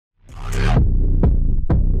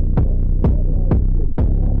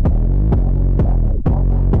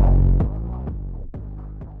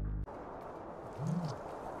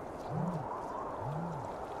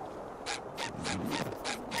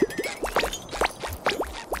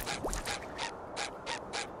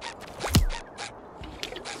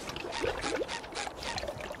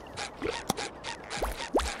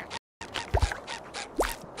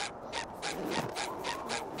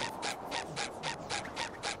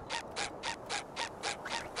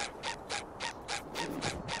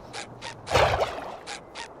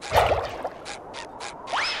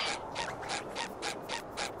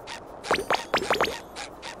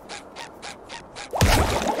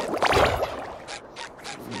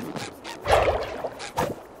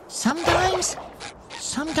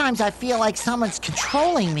Sometimes I feel like someone's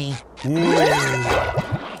controlling me. Lucky.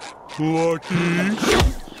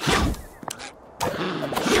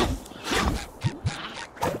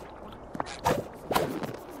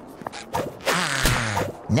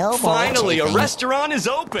 No more Finally, a chafing. restaurant is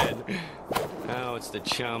open. Oh, it's the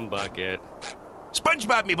chum bucket.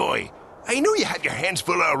 SpongeBob, me boy, I know you have your hands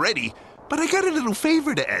full already, but I got a little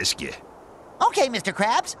favor to ask you. Okay, Mr.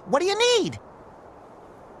 Krabs, what do you need?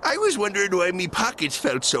 I was wondering why me pockets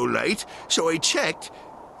felt so light, so I checked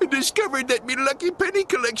and discovered that me lucky penny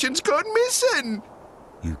collection's gone missing.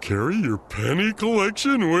 You carry your penny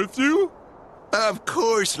collection with you? Of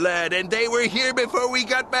course, lad, and they were here before we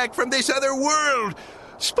got back from this other world.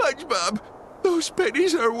 SpongeBob, those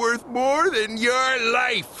pennies are worth more than your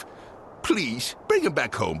life. Please, bring them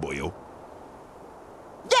back home, boyo.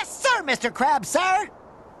 Yes, sir, Mr. Krabs, sir.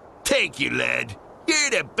 Thank you, lad.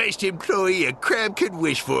 You're the best employee a crab could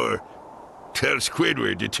wish for. Tell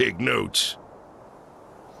Squidward to take notes.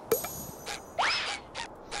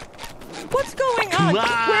 What's going on?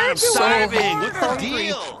 Where do starving. I What's the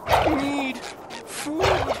deal? need food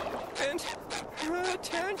and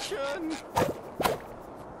attention?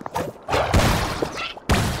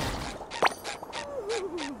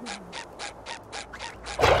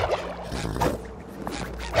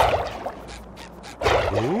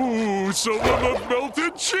 Ooh, some of the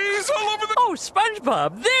melted cheese all over the... Oh,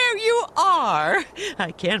 SpongeBob, there you are!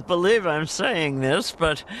 I can't believe I'm saying this,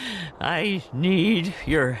 but I need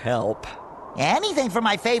your help. Anything for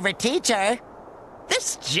my favorite teacher.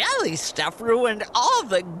 This jelly stuff ruined all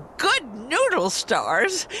the good noodle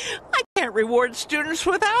stars. I can't reward students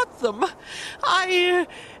without them. I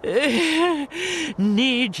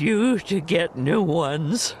need you to get new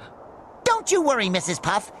ones. Don't you worry, Mrs.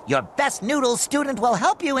 Puff. Your best noodle student will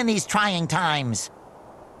help you in these trying times.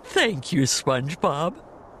 Thank you, SpongeBob.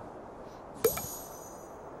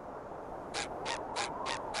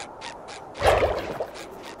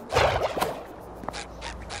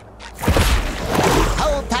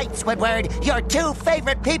 Hold tight, Squidward. Your two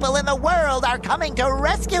favorite people in the world are coming to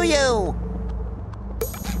rescue you.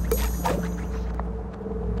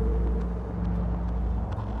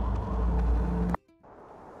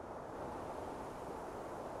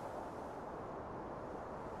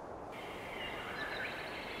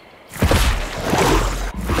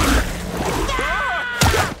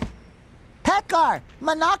 Petgar,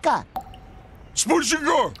 Manaka.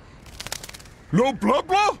 Spongigar! No blah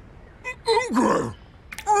blah? Unger!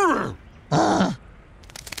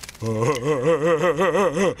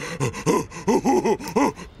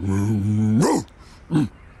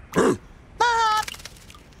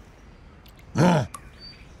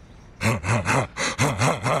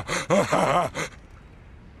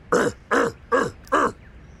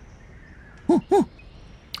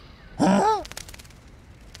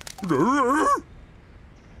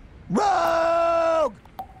 Rogue!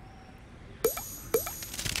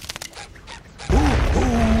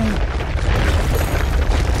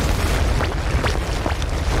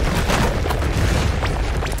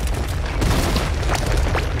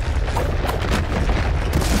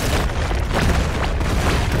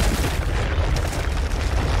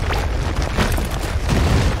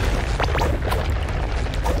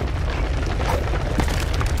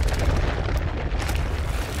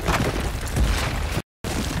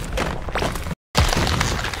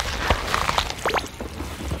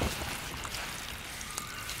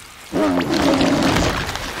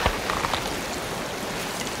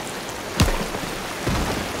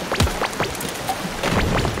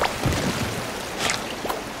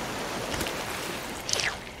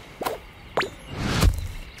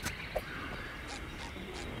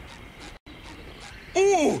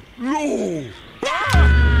 Oh, no!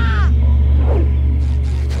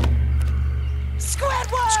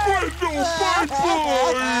 Squidward! Squid, no, bye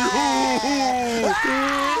bye!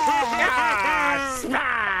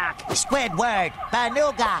 Squidward,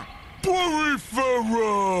 Banuga.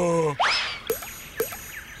 Porifera!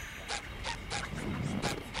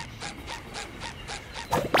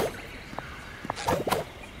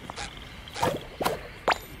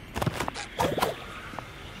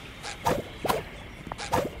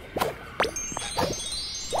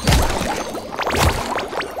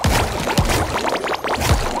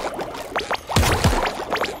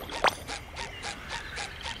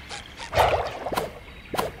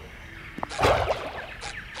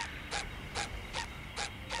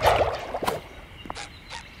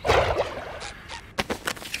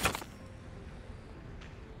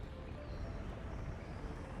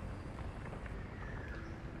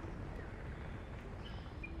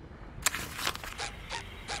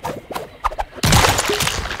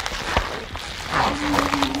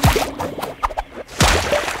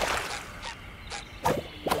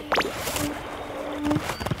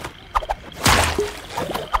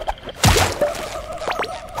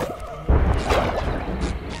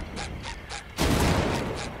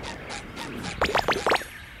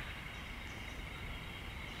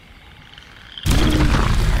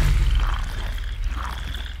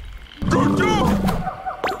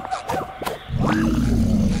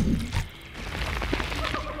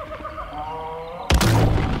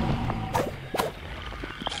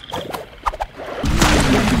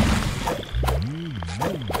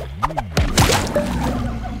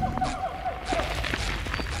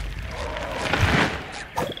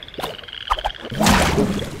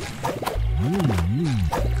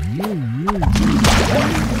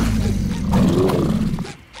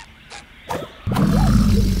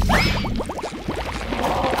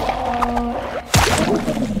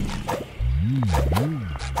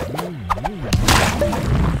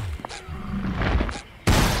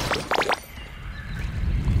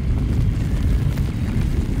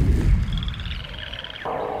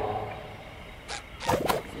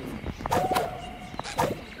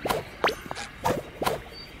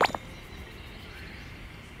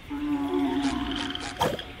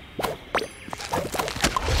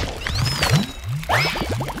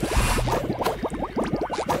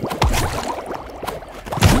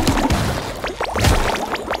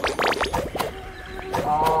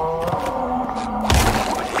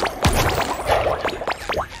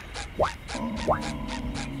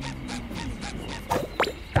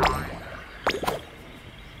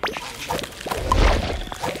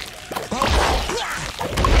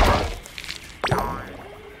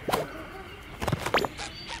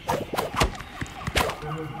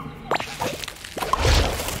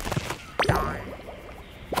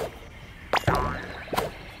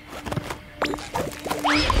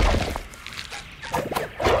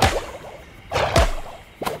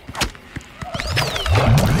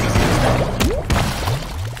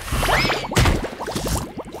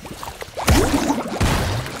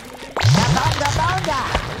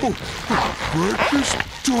 Breakfast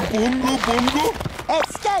to Bunga Bunga?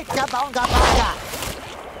 Escape to Bonga Bonga!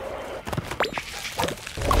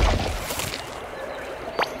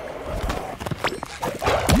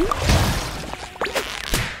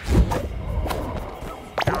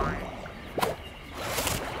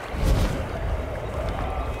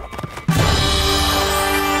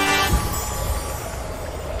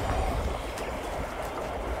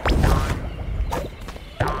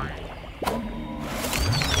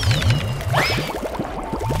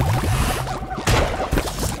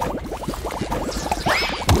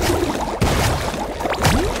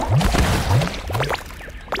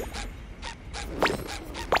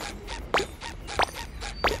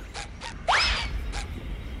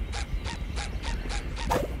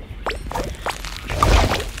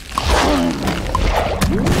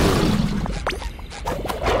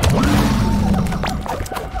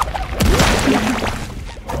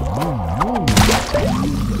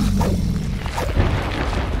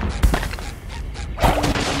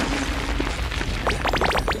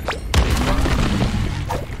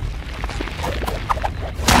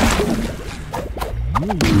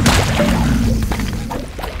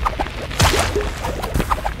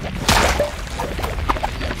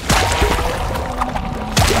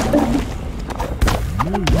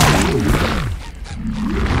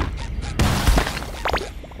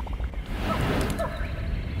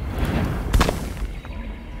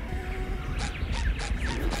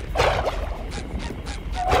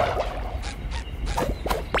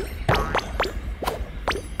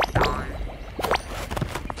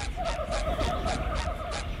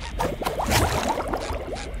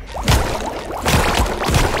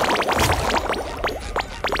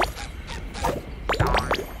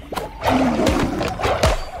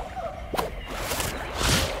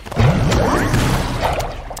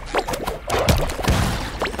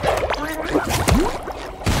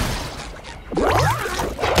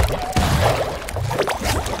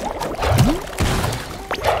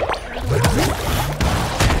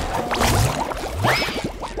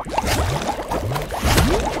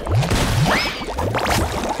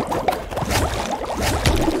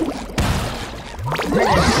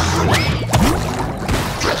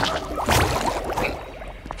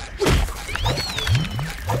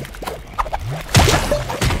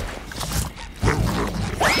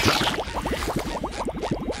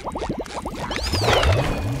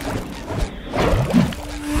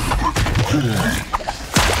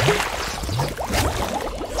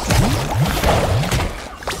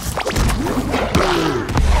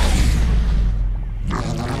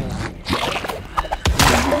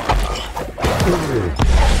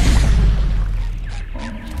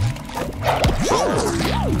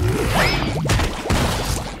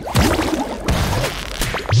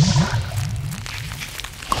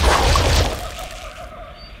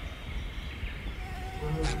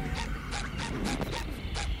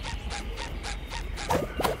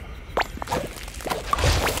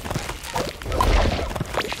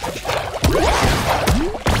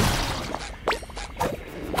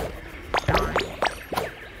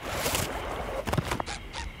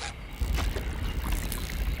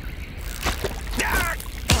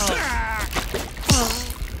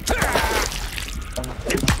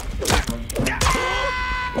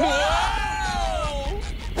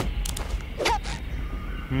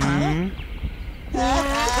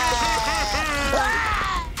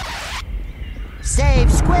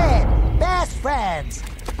 Save Squid! Best friends!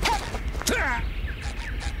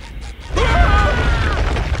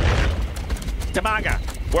 Tamaga,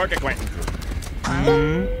 work acquaintance.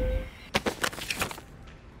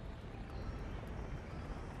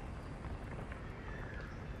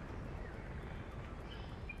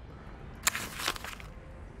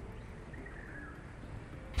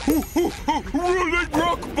 Rolling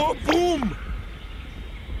rock ba-boom!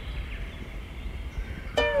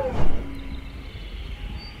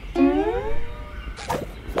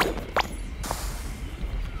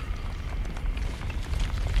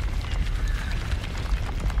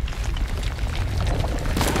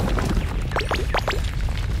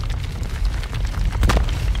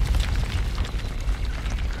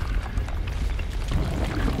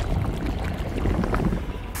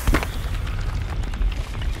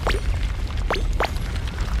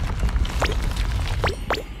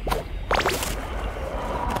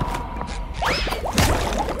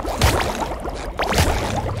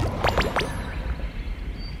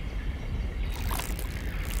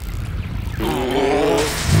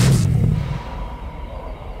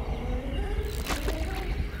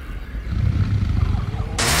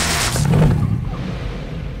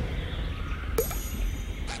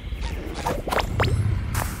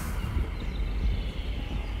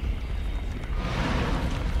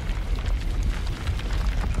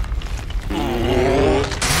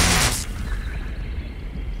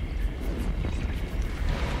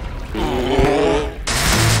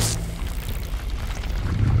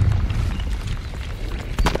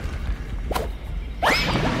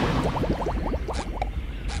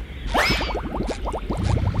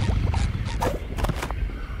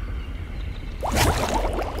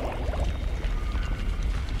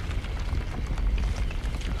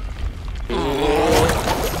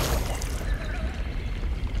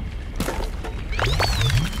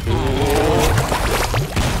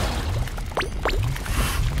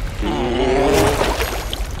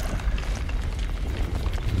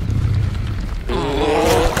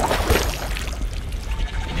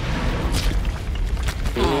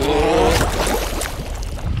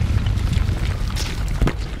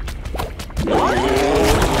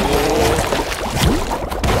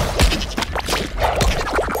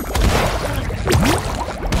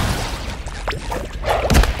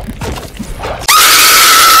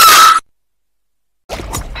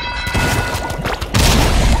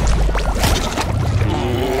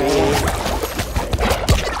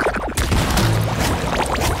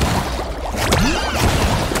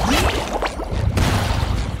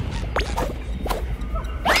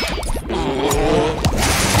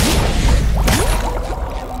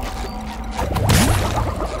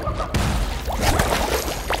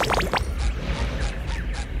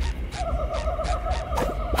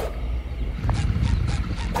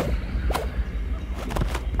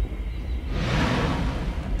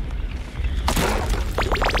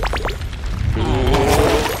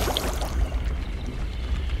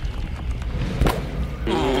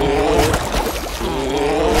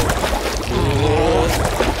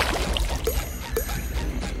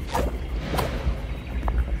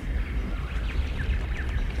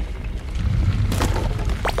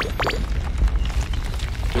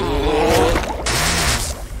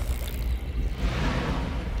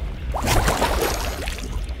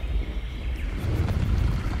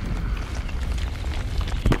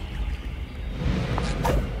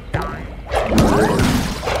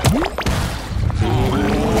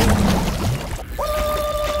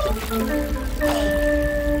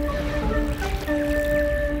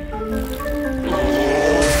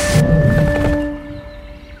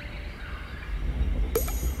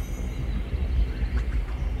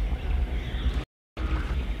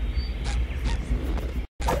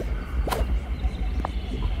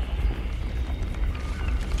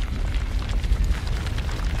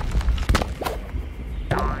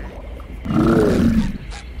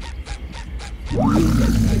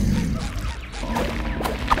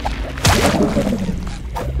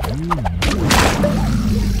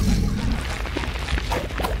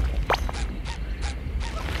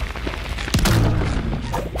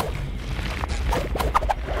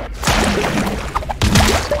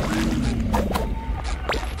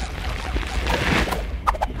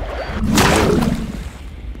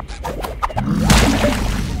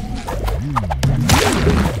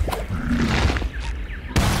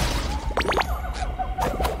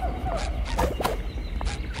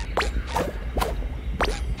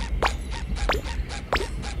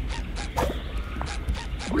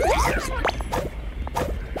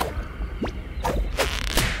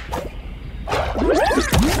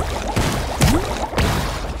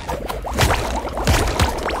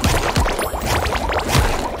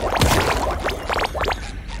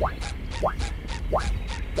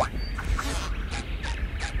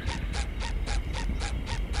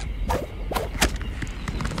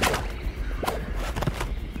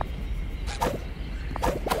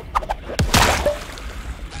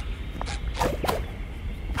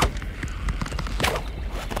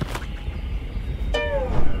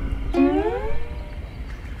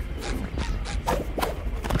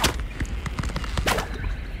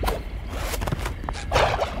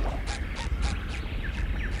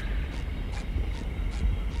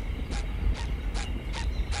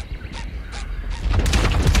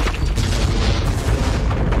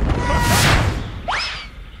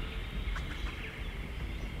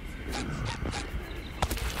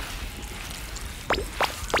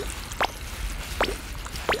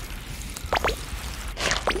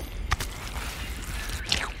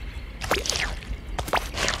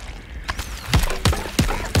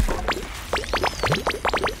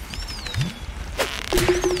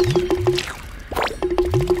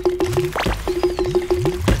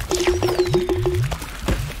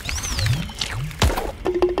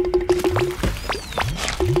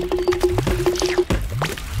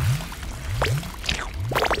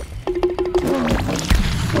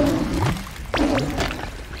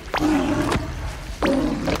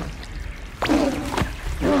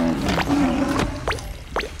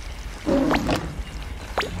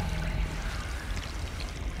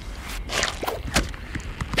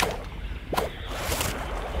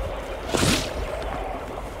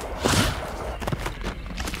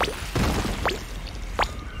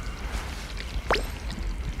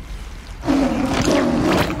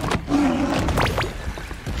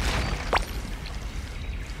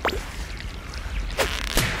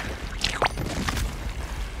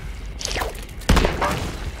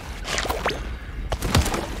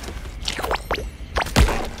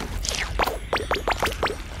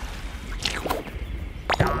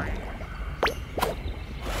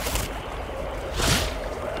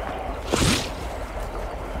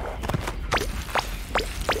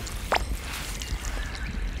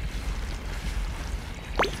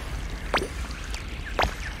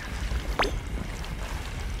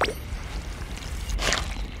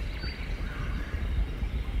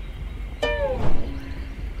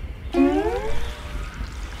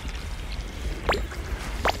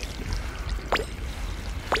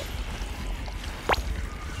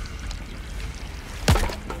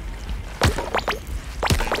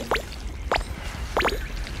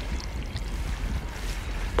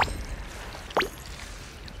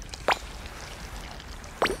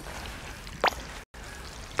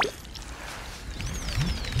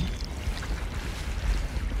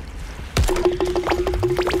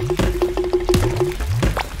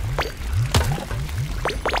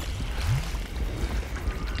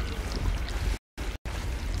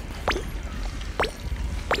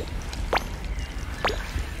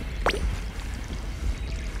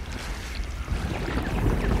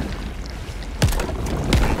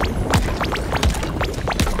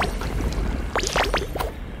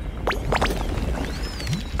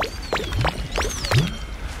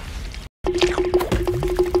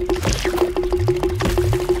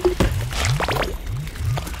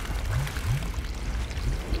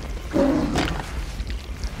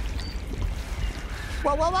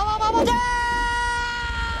 Whoa, whoa, whoa, whoa, whoa,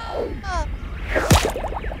 whoa!